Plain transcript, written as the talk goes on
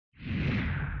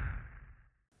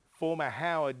Former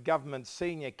Howard government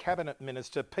senior cabinet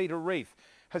minister Peter Reith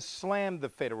has slammed the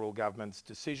federal government's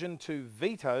decision to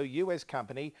veto US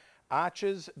company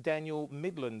Archer's Daniel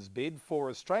Midland's bid for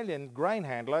Australian grain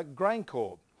handler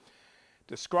GrainCorp.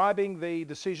 Describing the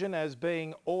decision as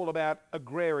being all about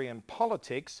agrarian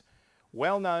politics,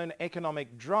 well-known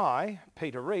economic dry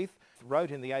Peter Reith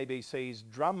wrote in the ABC's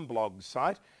Drum blog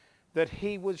site that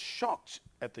he was shocked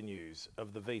at the news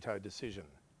of the veto decision.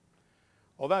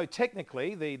 Although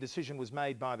technically the decision was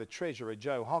made by the Treasurer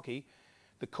Joe Hockey,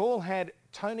 the call had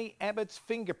Tony Abbott's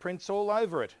fingerprints all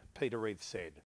over it, Peter Reith said.